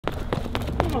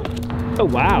Oh,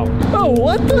 wow. Oh,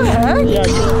 what the heck? Yeah,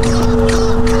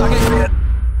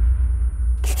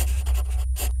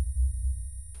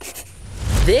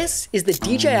 This is the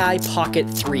DJI Pocket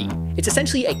 3. It's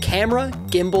essentially a camera,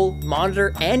 gimbal,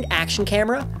 monitor, and action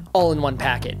camera all in one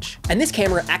package. And this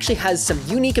camera actually has some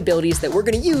unique abilities that we're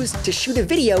gonna use to shoot a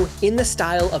video in the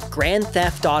style of Grand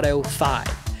Theft Auto 5.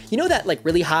 You know that like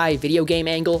really high video game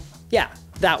angle? Yeah,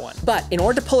 that one. But in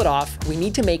order to pull it off, we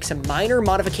need to make some minor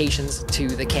modifications to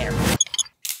the camera.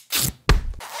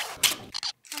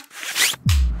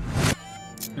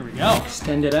 There we go.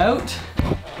 Extend it out.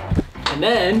 And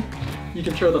then you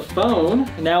can throw the phone.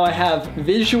 And now I have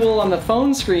visual on the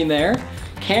phone screen there.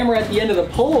 Camera at the end of the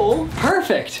pole.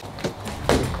 Perfect.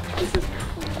 This is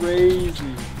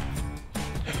crazy.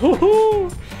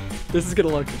 This is gonna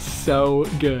look so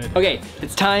good. Okay,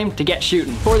 it's time to get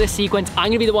shooting. For this sequence, I'm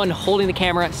gonna be the one holding the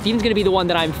camera. Steven's gonna be the one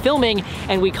that I'm filming,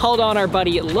 and we called on our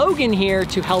buddy Logan here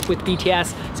to help with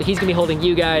BTS, so he's gonna be holding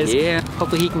you guys. Yeah.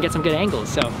 Hopefully he can get some good angles,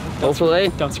 so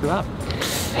hopefully. Don't screw up.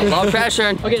 Low pressure.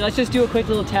 Okay, let's just do a quick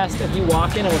little test of you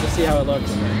walking, and we'll just see how it looks.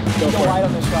 Go wide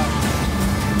on this shot.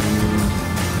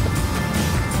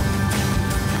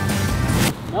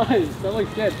 Nice, that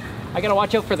looks good. I gotta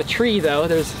watch out for the tree though.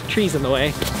 There's trees in the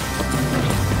way.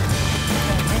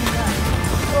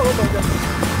 Oh my God.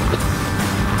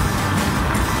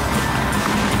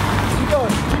 Keep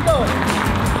going, keep going.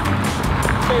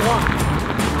 Stay long.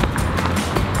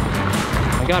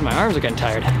 Oh my God, my arms are getting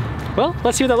tired. Well,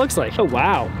 let's see what that looks like. Oh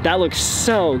wow, that looks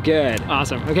so good.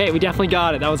 Awesome, okay, we definitely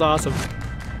got it. That was awesome.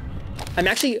 I'm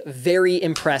actually very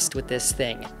impressed with this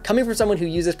thing. Coming from someone who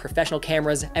uses professional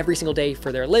cameras every single day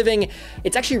for their living,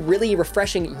 it's actually really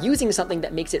refreshing using something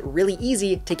that makes it really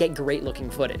easy to get great looking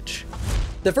footage.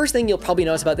 The first thing you'll probably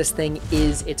notice about this thing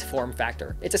is its form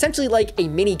factor. It's essentially like a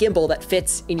mini gimbal that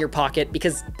fits in your pocket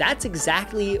because that's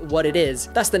exactly what it is.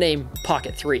 Thus the name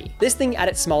Pocket 3. This thing at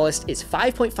its smallest is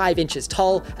 5.5 inches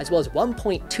tall as well as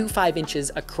 1.25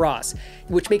 inches across,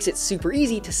 which makes it super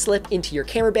easy to slip into your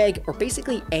camera bag or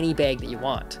basically any bag that you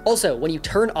want. Also, when you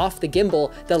turn off the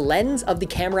gimbal, the lens of the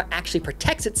camera actually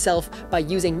protects itself by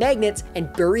using magnets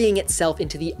and burying itself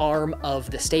into the arm of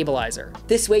the stabilizer.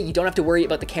 This way you don't have to worry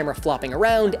about the camera flopping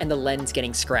around and the lens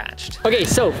getting scratched. Okay,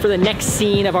 so for the next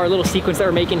scene of our little sequence that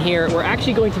we're making here, we're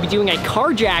actually going to be doing a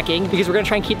carjacking because we're gonna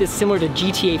try and keep this similar to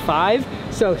GTA 5.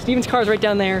 So Steven's car is right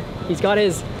down there. He's got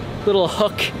his little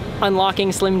hook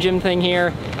unlocking Slim Jim thing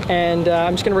here. And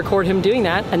I'm just gonna record him doing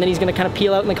that and then he's gonna kind of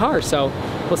peel out in the car. So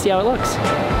we'll see how it looks.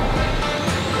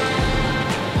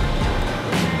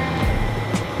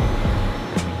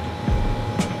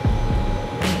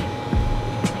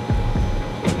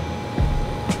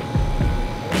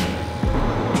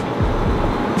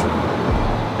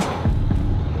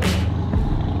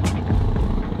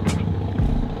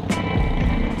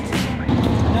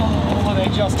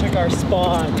 Just took our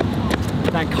spot.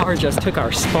 That car just took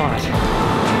our spot.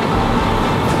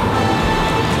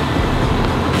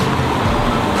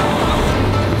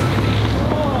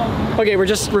 Okay, we're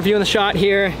just reviewing the shot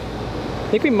here. I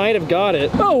think we might have got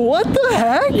it. Oh, what the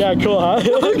heck? Yeah, cool, huh?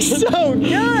 It looks so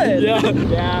good.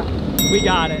 Yeah, we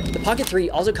got it. The Pocket 3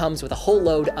 also comes with a whole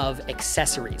load of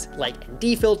accessories like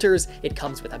ND filters. It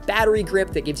comes with a battery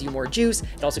grip that gives you more juice.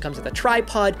 It also comes with a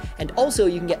tripod, and also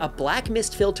you can get a black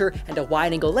mist filter and a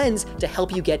wide angle lens to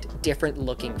help you get different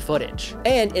looking footage.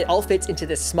 And it all fits into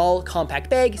this small compact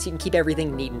bag so you can keep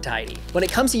everything neat and tidy. When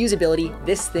it comes to usability,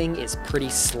 this thing is pretty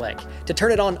slick. To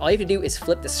turn it on, all you have to do is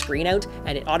flip the screen out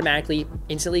and it automatically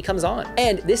instantly comes on.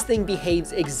 And this thing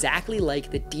behaves exactly like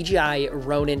the DJI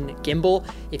Ronin gimbal.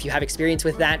 If you have experience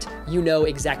with that, you know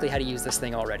exactly how to use this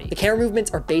thing already. The camera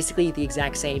movements are basically the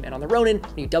exact same, and on the Ronin,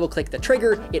 when you double click the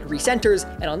trigger, it recenters,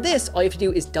 and on this, all you have to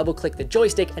do is double click the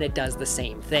joystick and it does the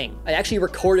same thing. I actually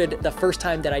recorded the first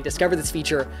time that I discovered this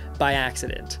feature by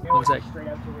accident. What was that?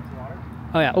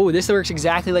 Oh yeah, oh, this works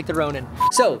exactly like the Ronin.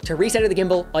 So to recenter the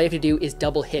gimbal, all you have to do is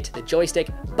double hit the joystick,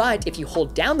 but if you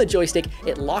hold down the joystick,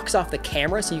 it locks off the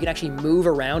camera so you can actually move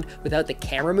around without the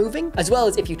camera moving, as well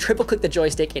as if you triple click the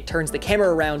joystick, it turns the camera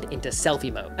around into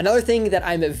selfie mode. Another thing that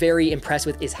I'm very impressed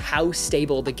with is how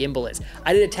stable the gimbal is.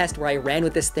 I did a test where I ran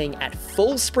with this thing at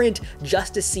full sprint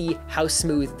just to see how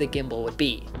smooth the gimbal would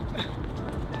be.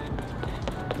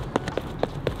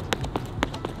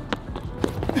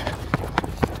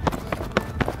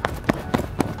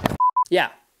 Yeah,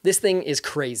 this thing is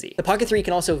crazy. The Pocket 3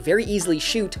 can also very easily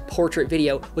shoot portrait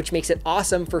video, which makes it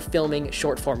awesome for filming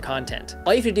short form content.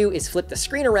 All you have to do is flip the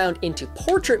screen around into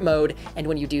portrait mode, and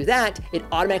when you do that, it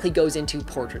automatically goes into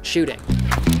portrait shooting.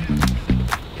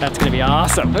 That's gonna be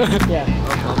awesome. Yeah.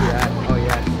 Oh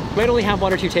yeah. Might only have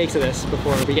 1 or 2 takes of this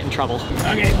before we get in trouble.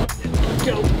 Okay.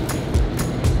 Go.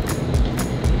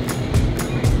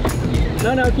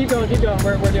 No, keep going,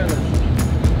 we're doing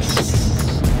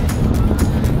this.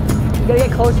 You gotta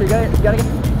get closer, you gotta get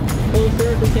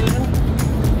closer if we can.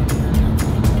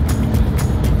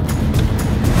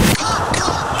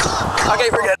 Okay,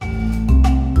 we're good.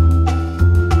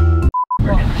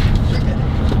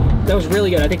 That was really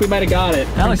good. I think we might have got it.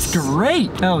 That looks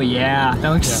great. Oh yeah, that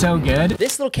looks so good.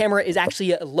 This little camera is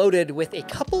actually loaded with a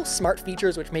couple smart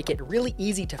features which make it really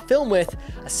easy to film with,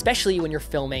 especially when you're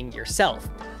filming yourself.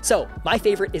 So my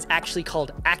favorite is actually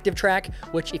called Active Track,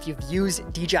 which if you've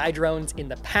used DJI drones in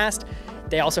the past,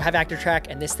 they also have Active Track,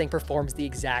 and this thing performs the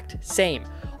exact same.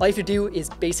 All you have to do is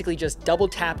basically just double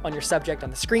tap on your subject on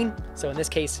the screen. So in this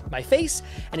case, my face,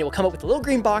 and it will come up with a little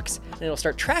green box, and it'll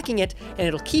start tracking it, and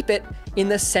it'll keep it in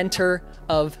the center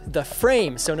of the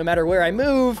frame. So no matter where I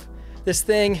move, this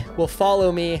thing will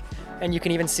follow me, and you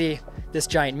can even see this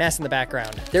giant mess in the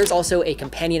background. There's also a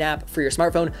companion app for your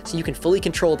smartphone, so you can fully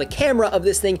control the camera of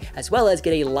this thing, as well as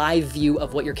get a live view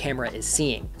of what your camera is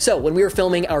seeing. So when we were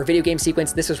filming our video game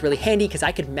sequence, this was really handy because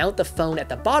I could mount the phone at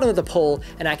the bottom of the pole,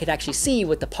 and I could actually see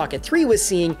what the Pocket 3 was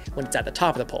seeing when it's at the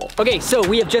top of the pole. Okay, so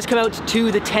we have just come out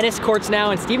to the tennis courts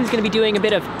now, and Steven's gonna be doing a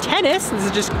bit of tennis. This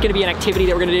is just gonna be an activity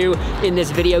that we're gonna do in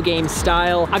this video game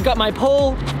style. I've got my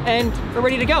pole, and we're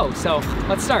ready to go, so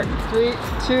let's start. 3,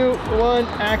 2, 1,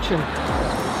 action.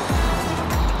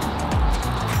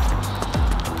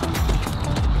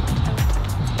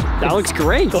 That looks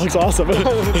great. That looks awesome.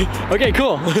 Okay,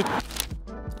 cool.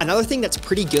 Another thing that's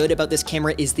pretty good about this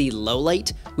camera is the low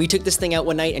light. We took this thing out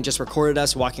one night and just recorded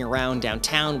us walking around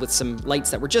downtown with some lights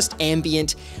that were just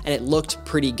ambient, and it looked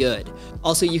pretty good.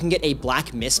 Also, you can get a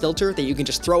black mist filter that you can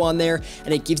just throw on there,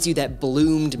 and it gives you that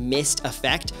bloomed mist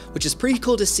effect, which is pretty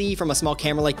cool to see from a small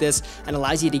camera like this and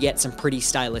allows you to get some pretty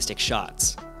stylistic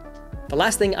shots. The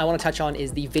last thing I want to touch on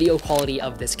is the video quality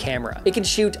of this camera. It can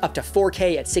shoot up to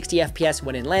 4K at 60 FPS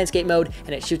when in landscape mode,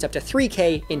 and it shoots up to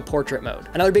 3K in portrait mode.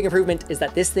 Another big improvement is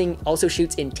that this thing also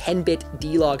shoots in 10-bit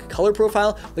D-Log color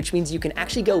profile, which means you can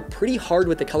actually go pretty hard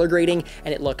with the color grading,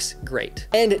 and it looks great.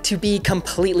 And to be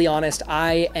completely honest,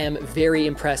 I am very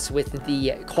impressed with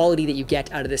the quality that you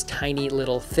get out of this tiny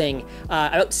little thing.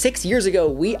 About 6 years ago,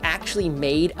 we actually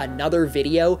made another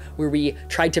video where we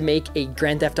tried to make a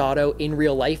Grand Theft Auto in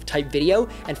real life type video,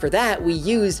 and for that we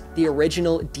used the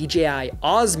original DJI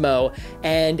Osmo,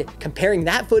 and comparing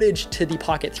that footage to the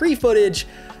Pocket 3 footage,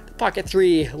 the Pocket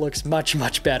 3 looks much,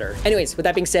 much better. Anyways, with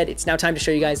that being said, it's now time to show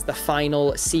you guys the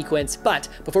final sequence, but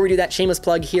before we do that, shameless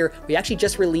plug here, we actually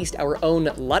just released our own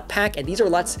LUT pack, and these are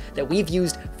LUTs that we've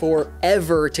used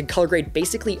forever to color grade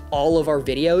basically all of our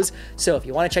videos. So if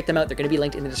you want to check them out, they're going to be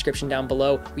linked in the description down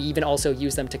below. We even also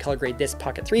use them to color grade this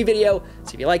Pocket 3 video,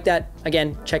 so if you like that,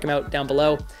 again, check them out down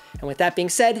below. And with that being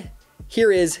said,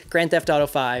 here is Grand Theft Auto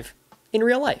 5 in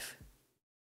real life.